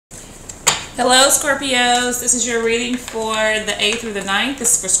Hello Scorpios, this is your reading for the 8th through the 9th.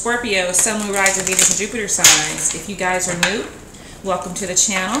 This is for Scorpio, Sun, Moon, Rising, Venus, and Jupiter signs. If you guys are new, welcome to the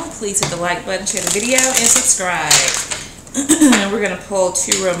channel. Please hit the like button, share the video, and subscribe. We're going to pull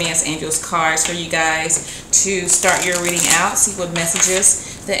 2 Romance Angels cards for you guys to start your reading out. See what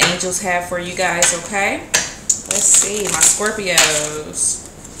messages the angels have for you guys, okay? Let's see, my Scorpios.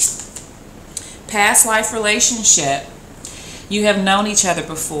 Past life relationship. You have known each other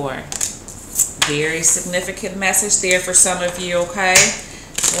before. Very significant message there for some of you, okay?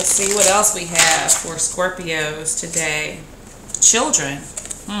 Let's see what else we have for Scorpios today. Children.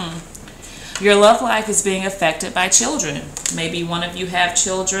 Your love life is being affected by children. Maybe one of you have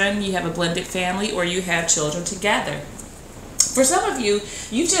children, you have a blended family, or you have children together. For some of you,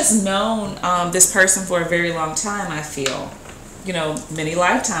 you've just known this person for a very long time, I feel. You know, many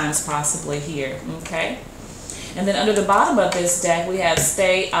lifetimes possibly here, okay? And then under the bottom of this deck, we have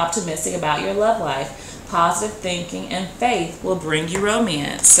stay optimistic about your love life. Positive thinking and faith will bring you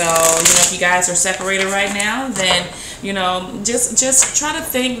romance. So, if you guys are separated right now, then, just try to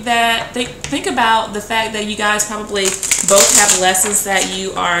think about the fact that you guys probably both have lessons that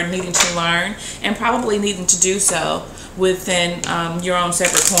you are needing to learn and probably needing to do so within your own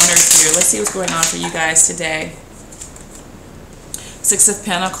separate corners here. Let's see what's going on for you guys today. 6 of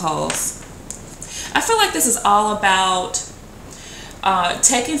Pentacles. I feel like this is all about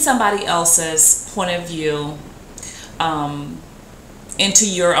taking somebody else's point of view into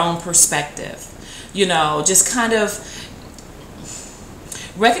your own perspective. Just kind of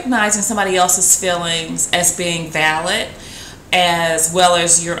recognizing somebody else's feelings as being valid as well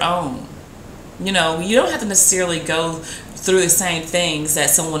as your own. You don't have to necessarily go through the same things that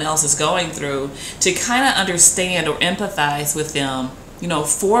someone else is going through to kind of understand or empathize with them,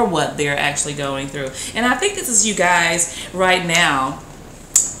 for what they're actually going through. And I think this is you guys right now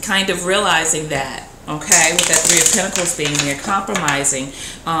kind of realizing that, okay, with that 3 of Pentacles being there, compromising,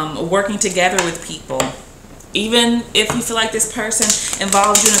 working together with people. Even if you feel like this person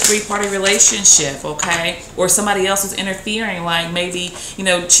involved you in a 3-party relationship, okay, or somebody else is interfering, like maybe,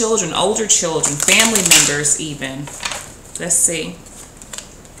 children, older children, family members even. Let's see.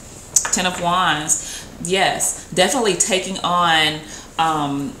 10 of Wands. Yes, definitely taking on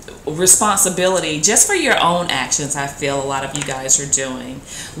responsibility just for your own actions. I feel a lot of you guys are doing,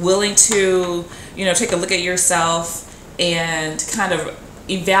 willing to take a look at yourself and kind of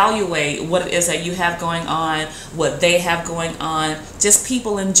evaluate what it is that you have going on, what they have going on, just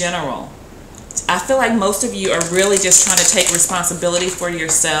people in general. I feel like most of you are really just trying to take responsibility for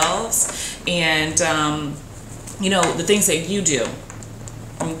yourselves and the things that you do,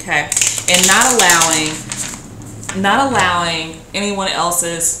 okay, and not allowing anyone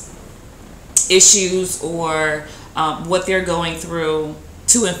else's issues or what they're going through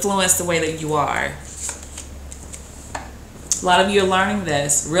to influence the way that you are. A lot of you are learning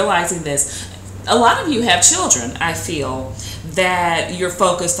this, realizing this. A lot of you have children, I feel, that you're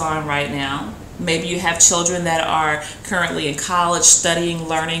focused on right now. Maybe you have children that are currently in college, studying,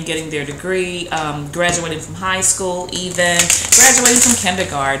 learning, getting their degree, graduating from high school, even graduating from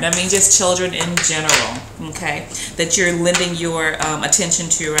kindergarten. I mean, just children in general, okay, that you're lending your attention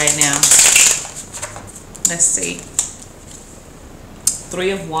to right now. Let's see. 3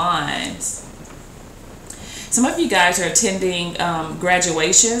 of Wands. Some of you guys are attending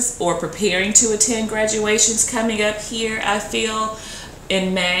graduations or preparing to attend graduations coming up here, I feel,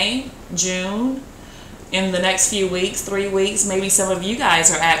 in May, June, in the next few weeks, 3 weeks. Maybe some of you guys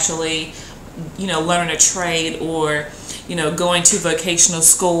are actually, learning a trade or, going to vocational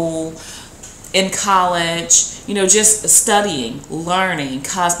school, in college, just studying, learning,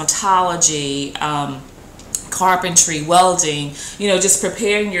 cosmetology, carpentry, welding, just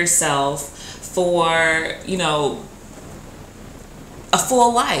preparing yourself for, a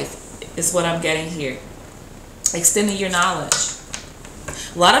full life is what I'm getting here. Extending your knowledge.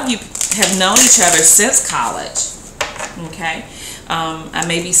 A lot of you have known each other since college, okay? I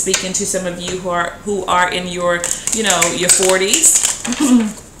may be speaking to some of you who are in your, your 40s,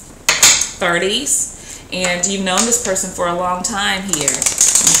 30s, and you've known this person for a long time here,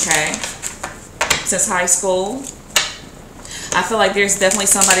 okay? Since high school. I feel like there's definitely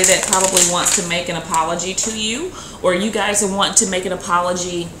somebody that probably wants to make an apology to you, or you guys are wanting to make an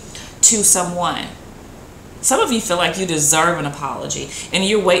apology to someone. Some of you feel like you deserve an apology, and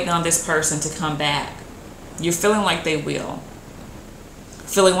you're waiting on this person to come back. You're feeling like they will.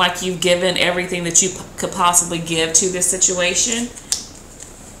 Feeling like you've given everything that you could possibly give to this situation.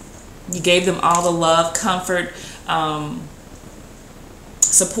 You gave them all the love, comfort,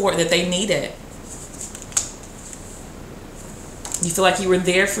 support that they needed. You feel like you were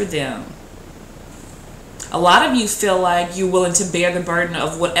there for them. A lot of you feel like you're willing to bear the burden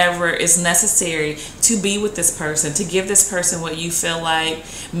of whatever is necessary to be with this person, to give this person what you feel like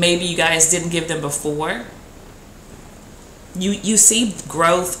maybe you guys didn't give them before. You see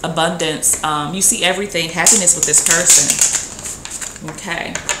growth, abundance, you see everything, happiness with this person.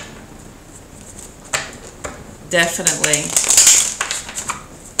 Okay. Definitely.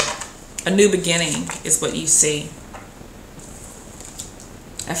 A new beginning is what you see.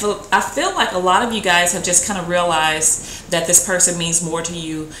 I feel like a lot of you guys have just kind of realized that this person means more to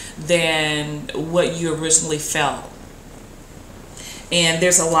you than what you originally felt. And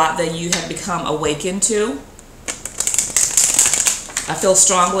there's a lot that you have become awakened to. I feel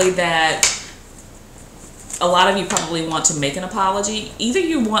strongly that a lot of you probably want to make an apology. Either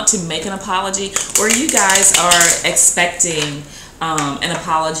you want to make an apology or you guys are expecting an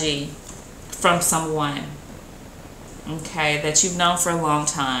apology from someone. Okay, that you've known for a long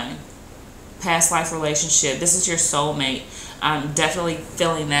time. Past life relationship. This is your soulmate. I'm definitely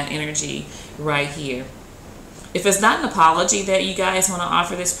feeling that energy right here. If it's not an apology that you guys want to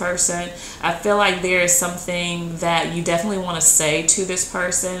offer this person, I feel like there is something that you definitely want to say to this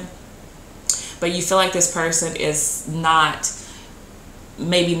person, but you feel like this person is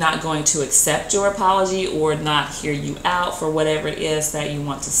maybe not going to accept your apology or not hear you out for whatever it is that you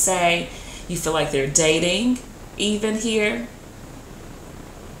want to say. You feel like they're dating even here.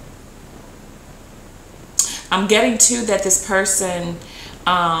 I'm getting too that this person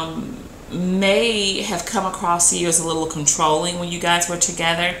may have come across you as a little controlling when you guys were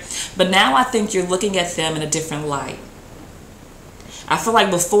together, but now I think you're looking at them in a different light. I feel like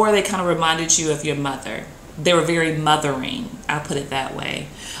before they kind of reminded you of your mother. They were very mothering, I'll put it that way.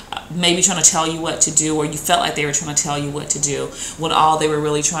 Maybe trying to tell you what to do, or you felt like they were trying to tell you what to do when all they were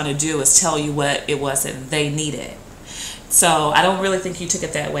really trying to do is tell you what it was that they needed. So I don't really think you took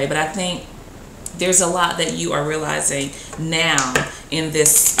it that way, but I think there's a lot that you are realizing now in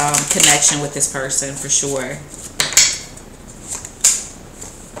this connection with this person for sure.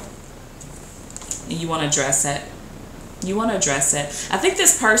 And you want to address it. You want to address it. I think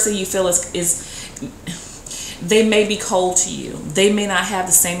this person you feel is they may be cold to you. They may not have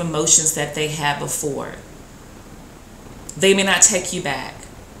the same emotions that they had before. They may not take you back.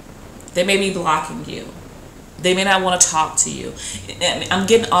 They may be blocking you. They may not want to talk to you. I'm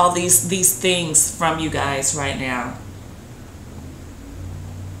getting all these things from you guys right now.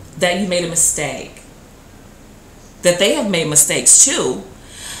 That you made a mistake. That they have made mistakes too.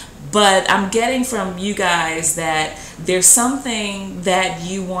 But I'm getting from you guys that there's something that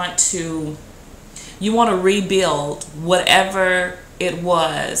you want to rebuild whatever it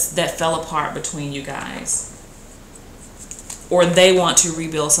was that fell apart between you guys. Or they want to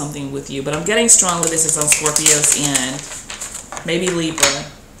rebuild something with you. But I'm getting strongly this is on Scorpio's end. Maybe Libra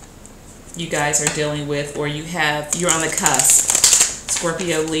you guys are dealing with, or you're on the cusp.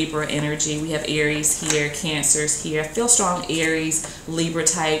 Scorpio, Libra energy. We have Aries here, Cancers here. I feel strong Aries, Libra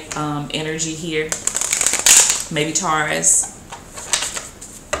type energy here. Maybe Taurus.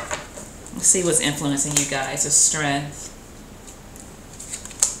 Let's see what's influencing you guys. The Strength.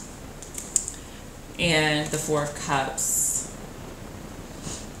 And the Four of Cups.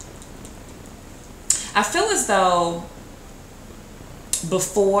 I feel as though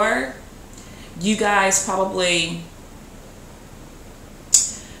before you guys probably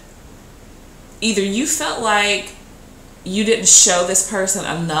either you felt like you didn't show this person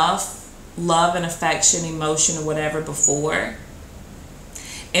enough love and affection, emotion, or whatever before,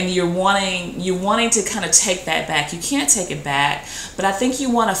 and you're wanting to kind of take that back. You can't take it back, but I think you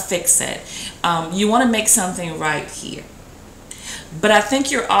want to fix it. You want to make something right here. But I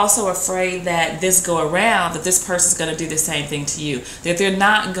think you're also afraid that this go around, that this person's going to do the same thing to you. That they're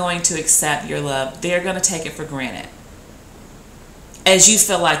not going to accept your love. They're going to take it for granted. As you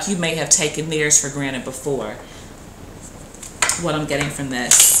feel like you may have taken theirs for granted before. What I'm getting from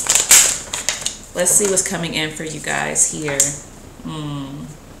this. Let's see what's coming in for you guys here.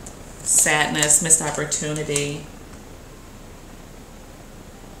 Sadness, missed opportunity.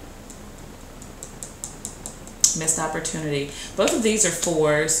 Missed opportunity. Both of these are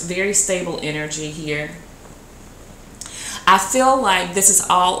fours. Very stable energy here. I feel like this is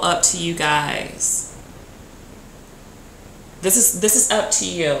all up to you guys. This is up to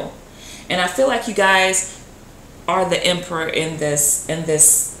you. And I feel like you guys are the emperor in this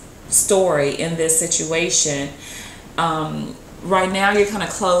story, in this situation. Right now you're kind of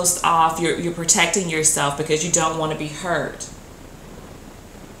closed off. You're protecting yourself because you don't want to be hurt.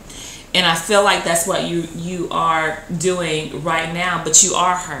 And I feel like that's what you are doing right now, but you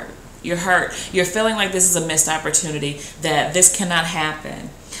are hurt. You're hurt. You're feeling like this is a missed opportunity, that this cannot happen,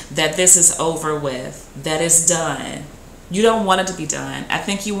 that this is over with, that it's done. You don't want it to be done. I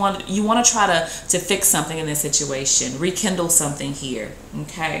think you want to try to fix something in this situation, rekindle something here,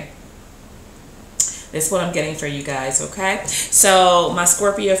 okay? That's what I'm getting for you guys, okay? So my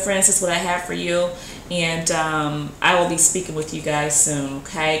Scorpio friends, this is what I have for you. And I will be speaking with you guys soon,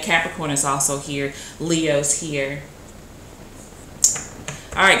 okay? Capricorn is also here. Leo's here.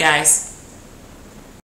 All right, guys.